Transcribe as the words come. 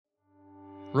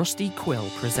Rusty Quill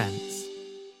presents.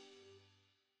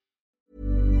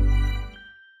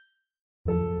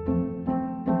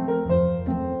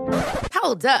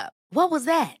 Hold up. What was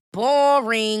that?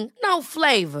 Boring. No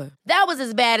flavor. That was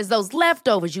as bad as those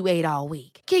leftovers you ate all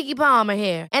week. Keke Palmer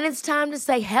here, and it's time to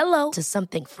say hello to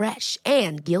something fresh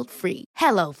and guilt-free.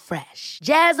 Hello Fresh.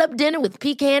 Jazz up dinner with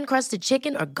pecan-crusted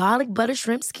chicken or garlic butter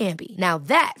shrimp scampi. Now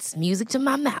that's music to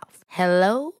my mouth.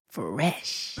 Hello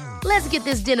Fresh. Let's get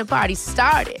this dinner party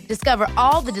started. Discover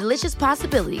all the delicious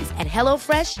possibilities at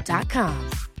hellofresh.com.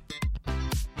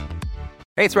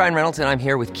 Hey, it's Ryan Reynolds, and I'm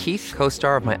here with Keith,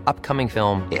 co-star of my upcoming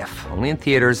film, If, only in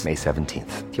theaters May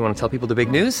 17th. Do you want to tell people the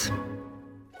big news?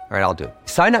 All right, I'll do it.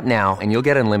 Sign up now and you'll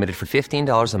get unlimited for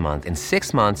 $15 a month and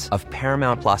 6 months of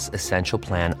Paramount Plus Essential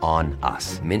Plan on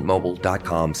us.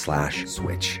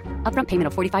 MintMobile.com/switch. Upfront payment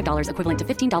of $45 equivalent to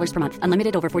 $15 per month.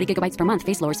 Unlimited over 40 gigabytes per month.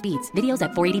 Face lower speeds. Videos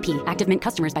at 480p. Active Mint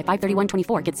customers by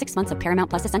 531.24 get 6 months of Paramount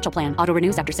Plus Essential Plan. Auto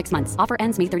renews after 6 months. Offer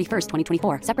ends May 31st,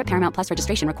 2024. Separate Paramount Plus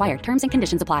registration required. Terms and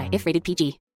conditions apply if rated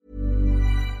PG.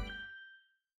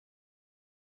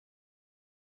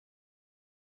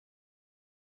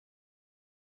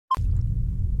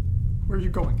 Where are you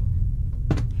going?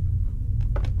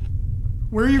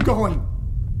 Where are you going?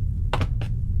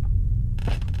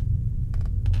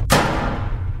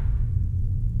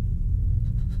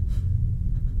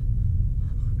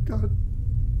 God.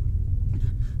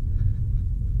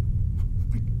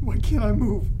 Why can't I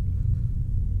move?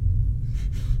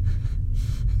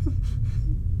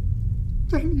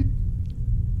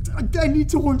 I need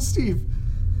to warn Steve.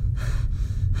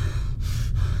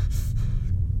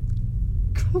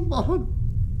 Come on.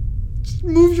 Just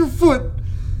move your foot.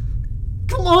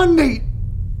 Come on, Nate.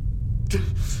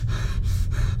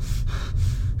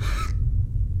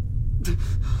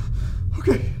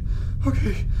 Okay.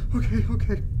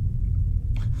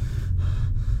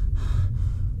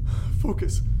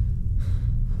 Focus.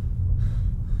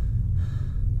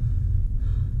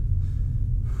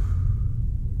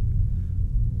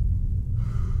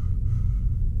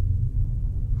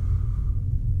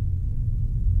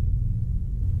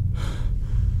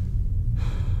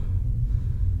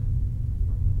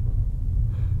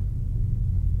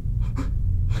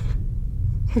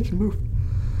 I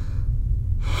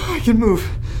can move.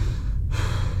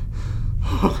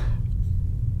 Oh,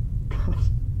 God.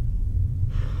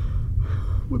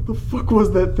 What the fuck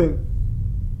was that thing?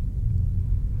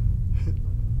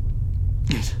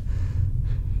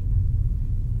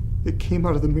 It came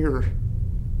out of the mirror.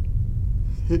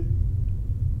 It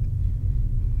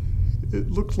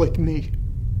looked like me.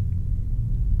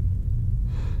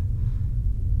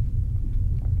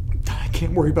 I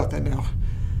can't worry about that now.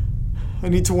 I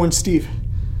need to warn Steve.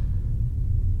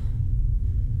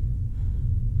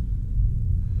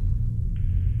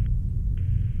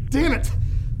 Damn it!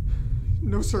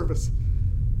 No service.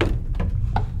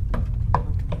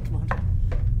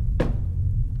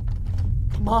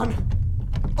 Come on.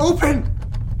 Open!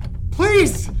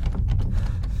 Please!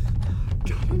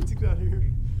 God, I need to get out of here.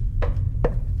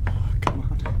 Come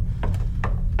on.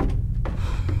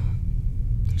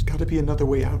 There's got to be another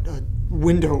way out. A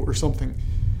window or something.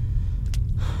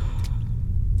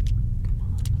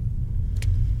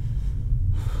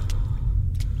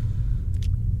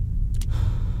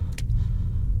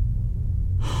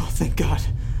 Thank God.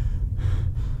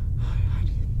 I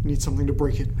need something to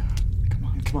break it.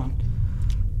 Come on.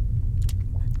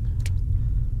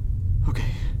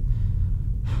 Okay.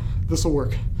 This'll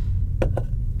work.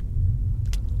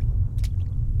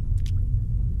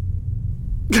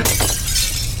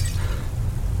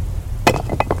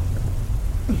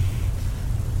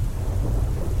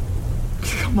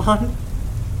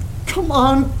 Come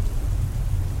on.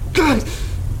 God,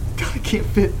 I can't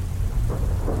fit.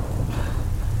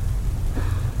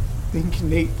 Think,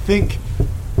 Nate, think.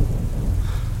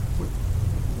 What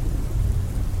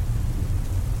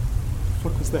the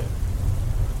fuck was that?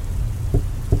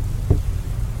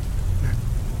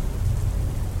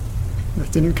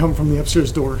 That didn't come from the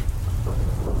upstairs door.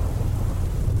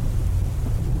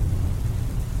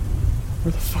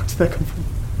 Where the fuck did that come from?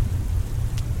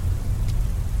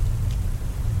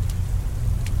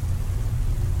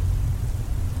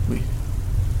 Wait.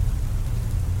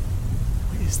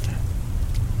 What is that?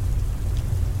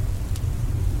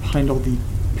 Behind all the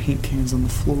paint cans on the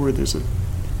floor, there's a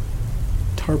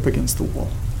tarp against the wall.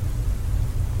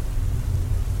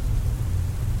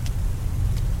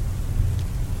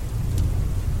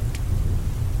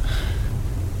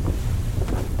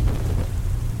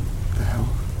 What the hell?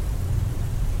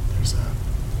 There's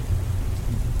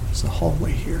a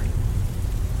hallway here.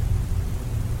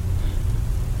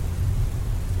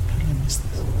 How did I miss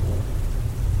this?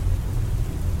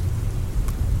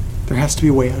 has to be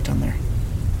a way out down there.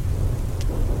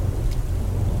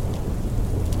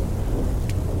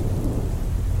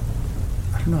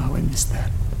 I don't know how I missed that.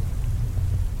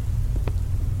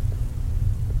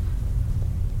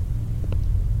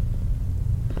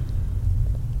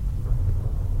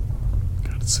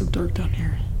 God, it's so dark down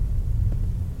here.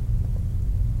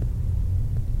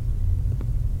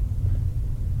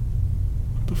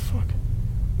 What the fuck?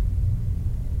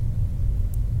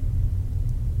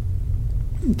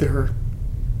 There are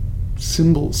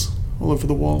symbols all over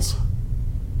the walls.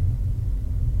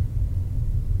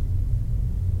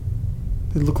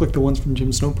 They look like the ones from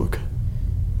Jim's notebook.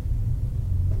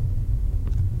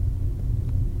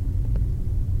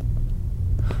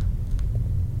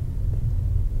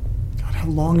 God, how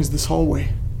long is this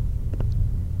hallway?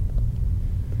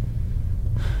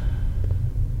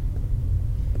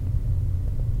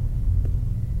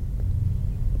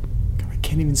 God, I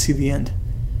can't even see the end.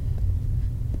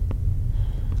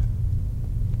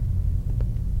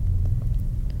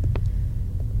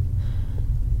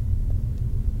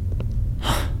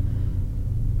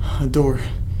 A door.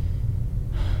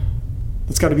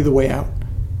 That's got to be the way out.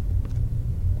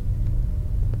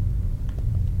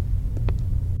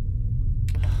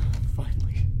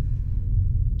 Finally.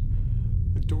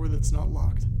 A door that's not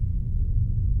locked.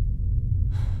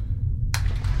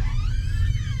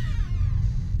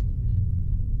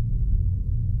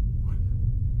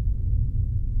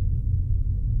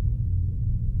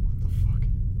 What the fuck?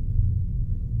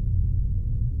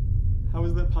 How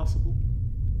is that possible?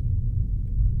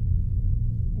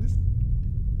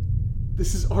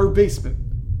 This is our basement.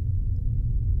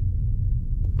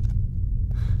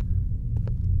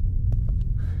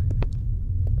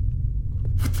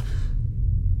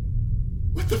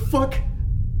 What the fuck?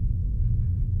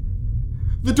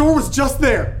 The door was just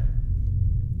there.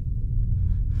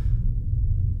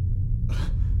 God,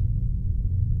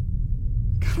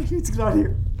 I need to get out of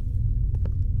here.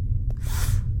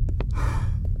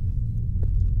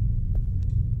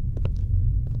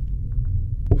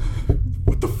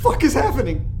 What the fuck is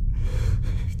happening?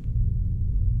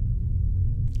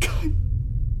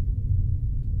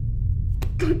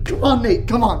 God, come on, Nate,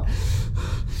 come on.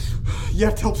 You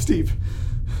have to help Steve.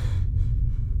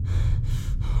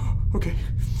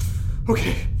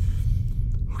 Okay,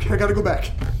 I gotta go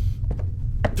back.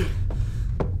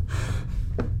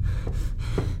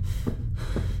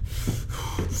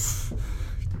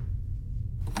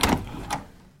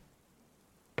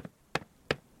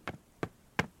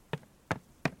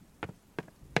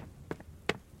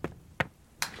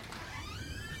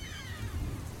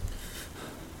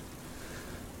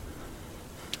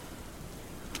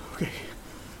 Okay,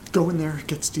 go in there,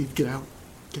 get Steve, get out.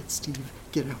 Get Steve,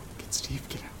 get out. Get Steve,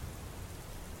 get out.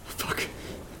 Fuck.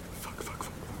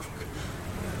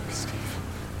 Steve.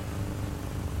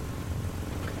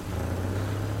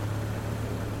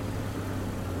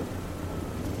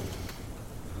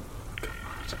 Come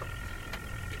on.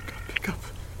 Pick up.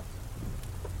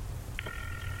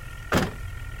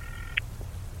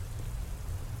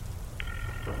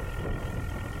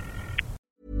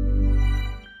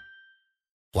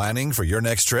 Planning for your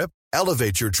next trip?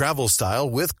 Elevate your travel style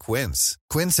with Quince.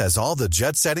 Quince has all the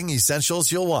jet-setting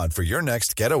essentials you'll want for your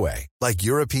next getaway, like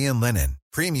European linen,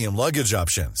 premium luggage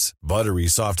options, buttery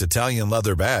soft Italian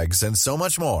leather bags, and so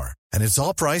much more. And it's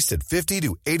all priced at 50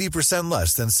 to 80%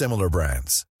 less than similar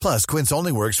brands. Plus, Quince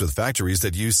only works with factories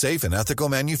that use safe and ethical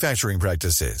manufacturing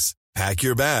practices. Pack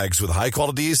your bags with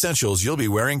high-quality essentials you'll be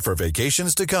wearing for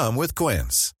vacations to come with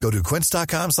Quince. Go to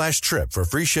quince.com/trip for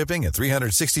free shipping and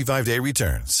 365-day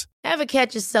returns. Ever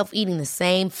catch yourself eating the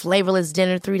same flavorless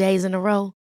dinner 3 days in a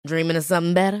row? Dreaming of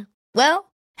something better?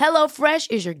 Well, HelloFresh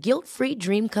is your guilt-free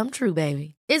dream come true,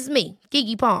 baby. It's me,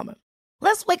 Keke Palmer.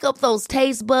 Let's wake up those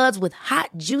taste buds with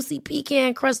hot, juicy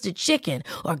pecan-crusted chicken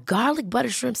or garlic butter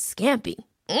shrimp scampi.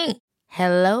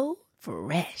 Hello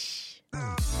Fresh.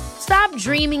 Stop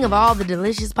dreaming of all the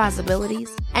delicious possibilities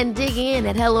and dig in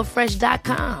at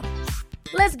HelloFresh.com.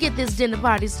 Let's get this dinner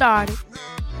party started.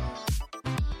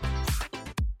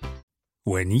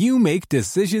 When you make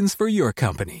decisions for your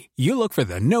company, you look for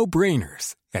the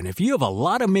no-brainers. And if you have a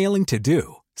lot of mailing to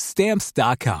do,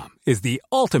 Stamps.com is the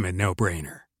ultimate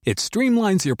no-brainer. It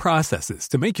streamlines your processes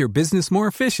to make your business more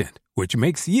efficient, which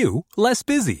makes you less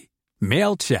busy.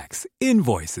 Mail checks,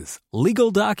 invoices,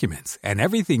 legal documents, and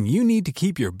everything you need to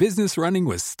keep your business running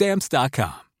with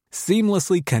Stamps.com.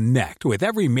 Seamlessly connect with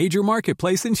every major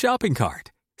marketplace and shopping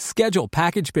cart. Schedule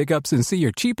package pickups and see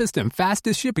your cheapest and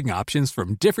fastest shipping options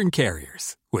from different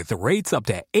carriers. With rates up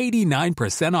to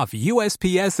 89% off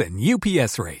USPS and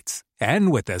UPS rates.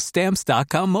 And with the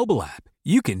Stamps.com mobile app,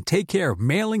 you can take care of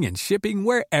mailing and shipping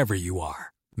wherever you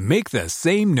are. Make the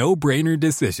same no-brainer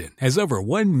decision as over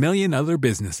 1 million other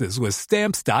businesses with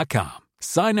Stamps.com.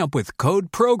 Sign up with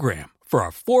code PROGRAM for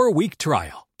a 4-week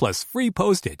trial, plus free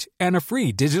postage and a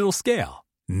free digital scale.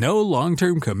 No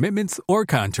long-term commitments or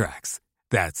contracts.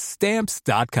 That's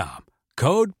Stamps.com.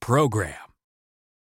 Code PROGRAM.